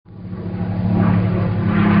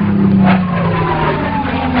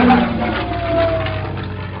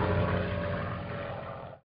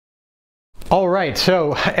right,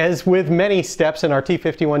 so as with many steps in our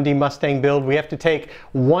T-51D Mustang build, we have to take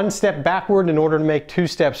one step backward in order to make two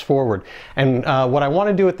steps forward. And what I want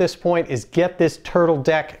to do at this point is get this turtle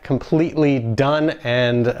deck completely done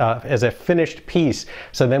and as a finished piece.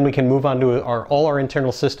 So then we can move on to all our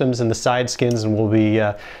internal systems and the side skins, and we'll be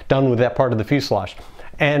done with that part of the fuselage.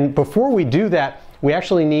 And before we do that, we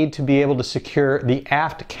actually need to be able to secure the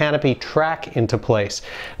aft canopy track into place.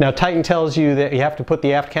 Now, Titan tells you that you have to put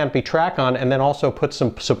the aft canopy track on and then also put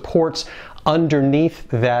some supports underneath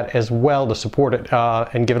that as well to support it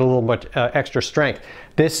and give it a little bit extra strength.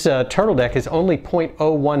 This turtle deck is only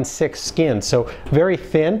 0.016 skin, so very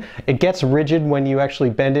thin. It gets rigid when you actually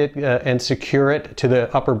bend it and secure it to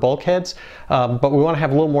the upper bulkheads, but we want to have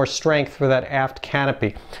a little more strength for that aft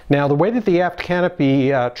canopy. Now, the way that the aft canopy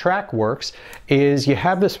track works is you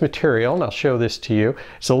have this material, and I'll show this to you.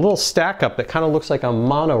 It's a little stack up that kind of looks like a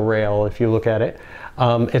monorail if you look at it.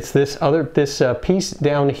 It's this piece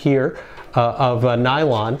down here of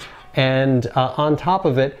nylon, and on top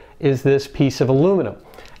of it is this piece of aluminum.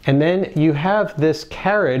 And then you have this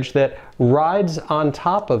carriage that rides on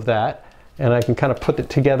top of that, and I can kind of put it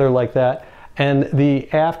together like that, and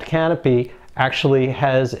the aft canopy actually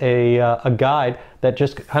has a guide that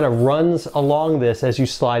just kind of runs along this as you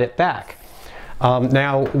slide it back.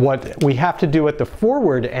 Now, what we have to do at the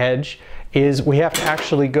forward edge is we have to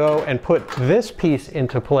actually go and put this piece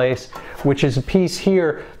into place, which is a piece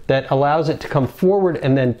here that allows it to come forward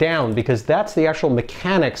and then down, because that's the actual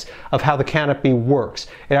mechanics of how the canopy works.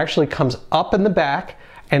 It actually comes up in the back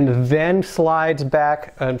and then slides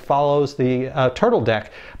back and follows the turtle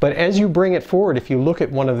deck. But as you bring it forward, if you look at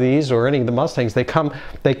one of these or any of the Mustangs, they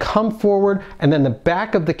come forward, and then the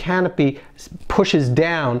back of the canopy pushes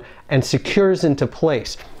down and secures into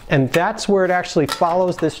place. And that's where it actually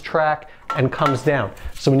follows this track and comes down.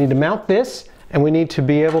 So we need to mount this, and we need to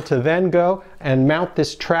be able to then go and mount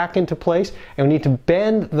this track into place, and we need to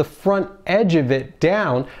bend the front edge of it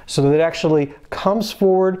down so that it actually comes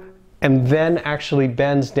forward and then actually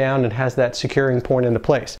bends down and has that securing point into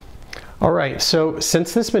place. All right, so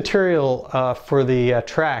since this material for the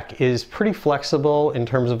track is pretty flexible in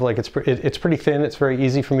terms of, like, it's pretty thin, it's very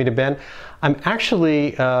easy for me to bend, I'm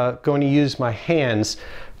actually going to use my hands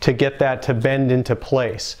to get that to bend into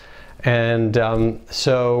place. And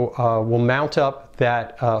so we'll mount up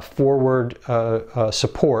that forward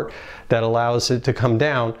support that allows it to come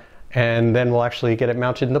down, and then we'll actually get it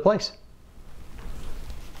mounted into place.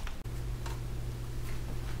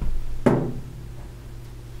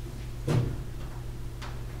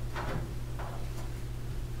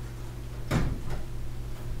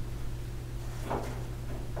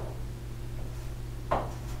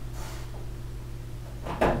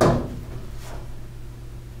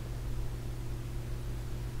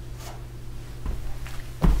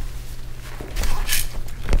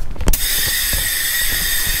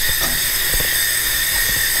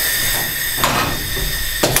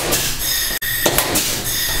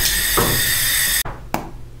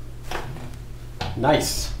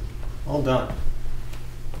 Nice, all done.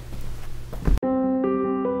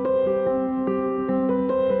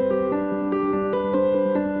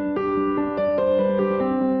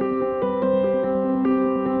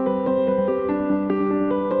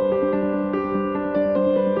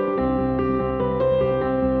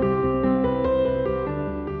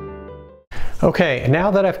 Okay,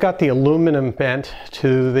 now that I've got the aluminum bent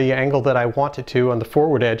to the angle that I want it to on the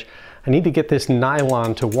forward edge, I need to get this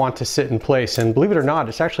nylon to want to sit in place. And believe it or not,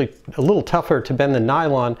 it's actually a little tougher to bend the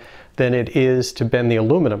nylon than it is to bend the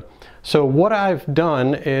aluminum. So what I've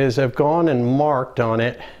done is I've gone and marked on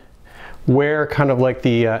it where kind of like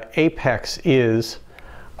the apex is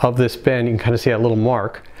of this bend. You can kind of see that little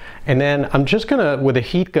mark. And then I'm just gonna, with a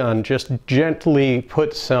heat gun, just gently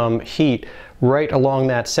put some heat right along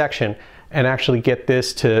that section and actually get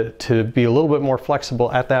this to be a little bit more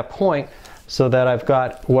flexible at that point, so that I've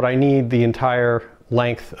got what I need the entire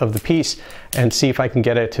length of the piece, and see if I can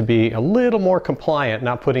get it to be a little more compliant,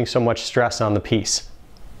 not putting so much stress on the piece.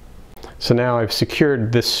 So now I've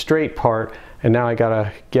secured this straight part, and now I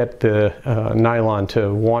gotta get the nylon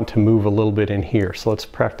to want to move a little bit in here. So let's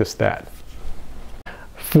practice that.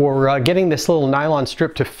 For getting this little nylon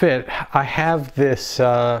strip to fit, I have this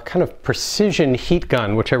kind of precision heat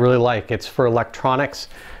gun, which I really like. It's for electronics.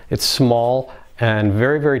 It's small and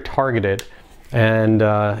very, very targeted. And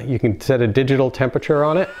you can set a digital temperature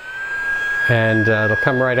on it, and it'll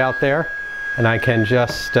come right out there, and I can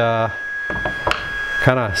just kind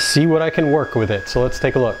of see what I can work with it. So let's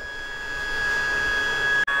take a look.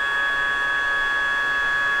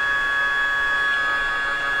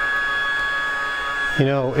 You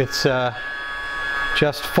know, it's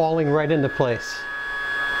just falling right into place.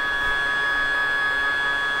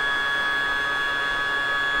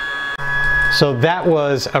 So that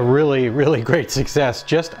was a really, really great success.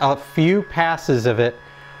 Just a few passes of it,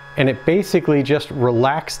 and it basically just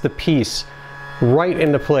relaxed the piece right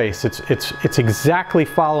into place. It's exactly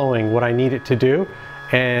following what I need it to do,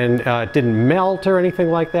 and it didn't melt or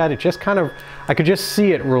anything like that. It just kind of, I could just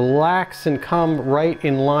see it relax and come right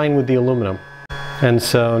in line with the aluminum. And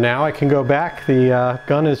so now I can go back. The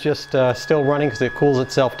gun is just still running because it cools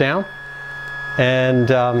itself down, and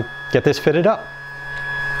get this fitted up.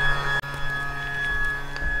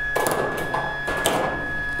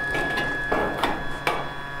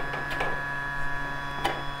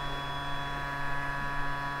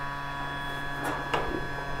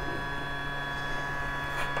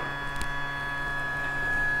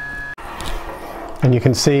 And you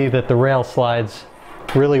can see that the rail slides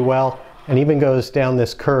really well and even goes down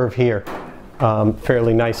this curve here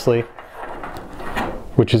fairly nicely,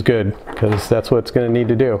 which is good because that's what it's going to need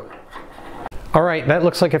to do. All right, that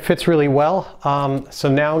looks like it fits really well. So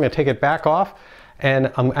now I'm going to take it back off,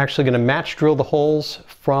 and I'm actually going to match drill the holes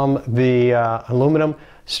from the aluminum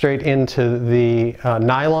straight into the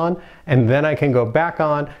nylon, and then I can go back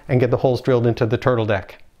on and get the holes drilled into the turtle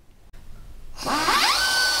deck.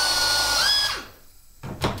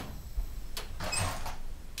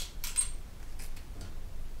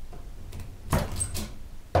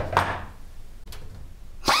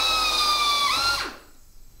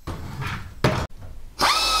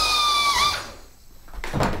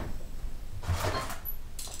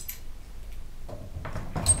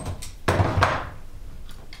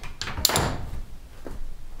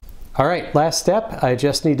 All right, last step, I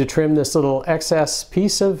just need to trim this little excess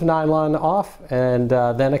piece of nylon off, and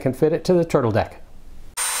then I can fit it to the turtle deck.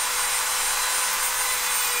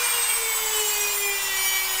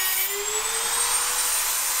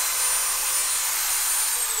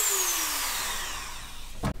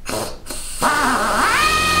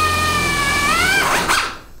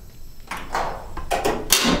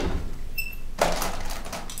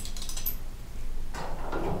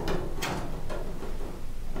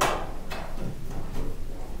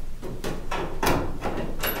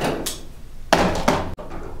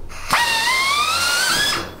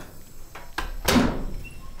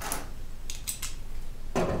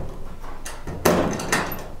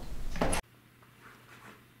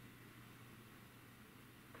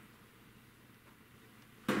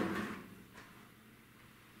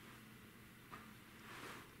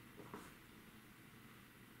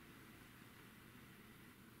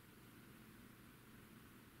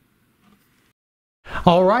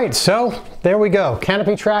 All right, so there we go.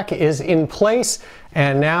 Canopy track is in place,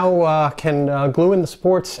 and now can glue in the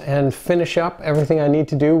supports and finish up everything I need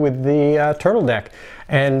to do with the turtle deck.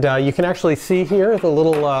 And you can actually see here the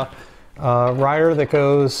little rider that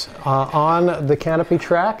goes on the canopy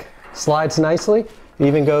track, slides nicely. It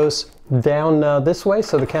even goes down this way,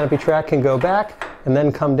 so the canopy track can go back and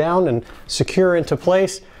then come down and secure into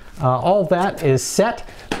place. All that is set,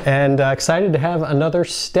 and excited to have another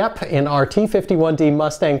step in our T-51D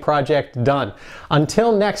Mustang project done.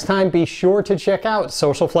 Until next time, be sure to check out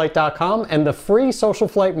SocialFlight.com and the free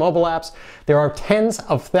SocialFlight mobile apps. There are tens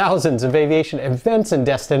of thousands of aviation events and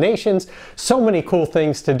destinations, so many cool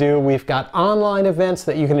things to do. We've got online events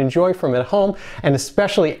that you can enjoy from at home, and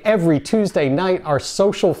especially every Tuesday night, our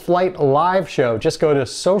SocialFlight live show. Just go to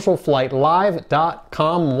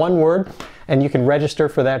socialflightlive.com, one word, and you can register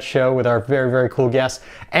for that show with our very, very cool guests.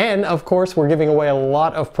 And of course, we're giving away a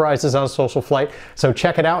lot of prizes on SocialFlight, so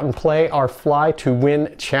check it out and play our Fly to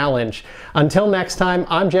Win challenge. Until next time,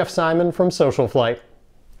 I'm Jeff Simon from SocialFlight.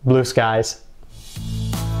 Blue skies.